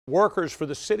Workers for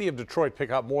the city of Detroit pick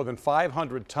up more than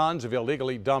 500 tons of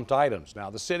illegally dumped items.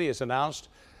 Now, the city has announced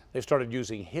they've started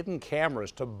using hidden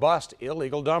cameras to bust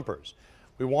illegal dumpers.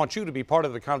 We want you to be part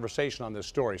of the conversation on this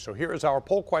story. So here is our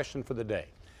poll question for the day.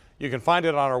 You can find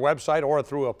it on our website or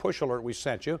through a push alert we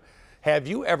sent you. Have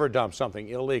you ever dumped something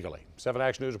illegally? 7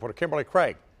 Action News reporter Kimberly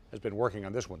Craig has been working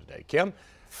on this one today. Kim,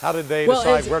 how did they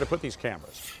decide where to put these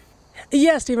cameras?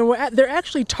 Yes, Stephen, they're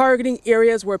actually targeting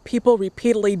areas where people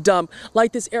repeatedly dump,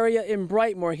 like this area in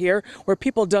Brightmoor here, where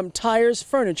people dump tires,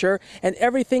 furniture, and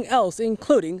everything else,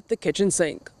 including the kitchen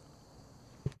sink.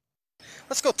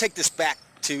 Let's go take this back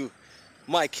to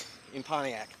Mike in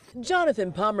Pontiac.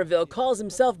 Jonathan Palmerville calls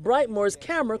himself Brightmoor's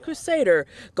camera crusader,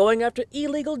 going after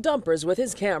illegal dumpers with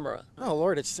his camera. Oh,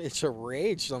 Lord, it's a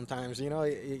rage sometimes, you know,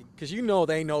 because you know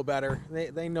they know better.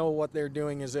 They know what they're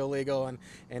doing is illegal,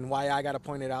 and why I got to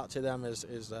point it out to them is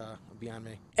beyond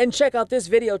me. And check out this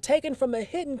video taken from a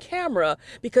hidden camera,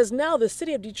 because now the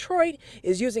city of Detroit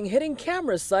is using hidden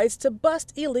camera sites to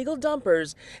bust illegal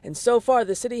dumpers. And so far,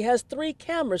 the city has 3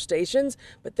 camera stations,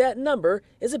 but that number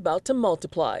is about to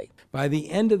multiply. By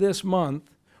the end of this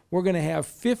month, we're going to have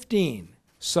 15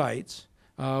 sites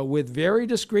with very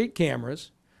discreet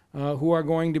cameras who are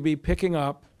going to be picking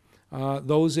up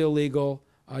those illegal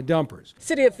dumpers.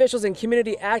 City officials and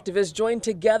community activists joined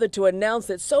together to announce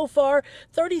that so far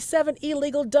 37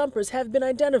 illegal dumpers have been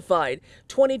identified,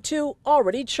 22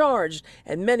 already charged,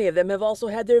 and many of them have also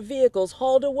had their vehicles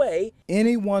hauled away.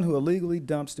 Anyone who illegally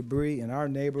dumps debris in our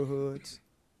neighborhoods,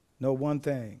 know one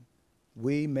thing: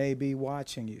 we may be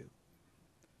watching you.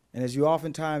 And as you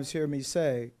oftentimes hear me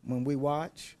say, when we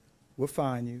watch, we'll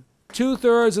find you.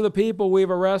 2/3 of the people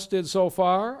we've arrested so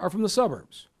far are from the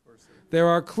suburbs. There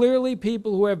are clearly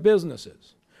people who have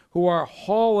businesses who are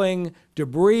hauling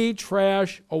debris,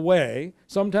 trash away,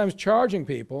 sometimes charging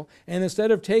people, and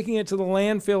instead of taking it to the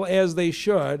landfill as they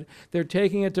should, they're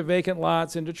taking it to vacant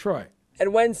lots in Detroit.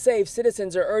 And when safe,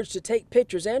 citizens are urged to take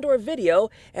pictures and/or video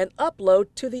and upload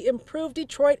to the Improved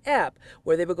Detroit app,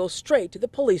 where they will go straight to the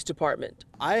police department.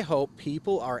 I hope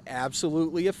people are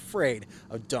absolutely afraid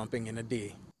of dumping in a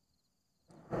D.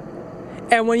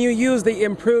 And when you use the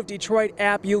Improved Detroit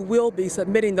app, you will be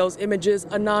submitting those images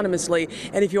anonymously.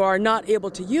 And if you are not able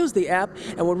to use the app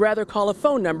and would rather call a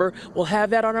phone number, we'll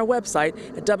have that on our website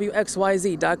at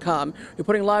WXYZ.com.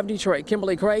 Reporting live in Detroit,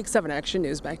 Kimberly Craig, 7 Action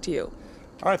News. Back to you.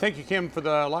 All right, thank you, Kim, for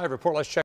the live report. Let's check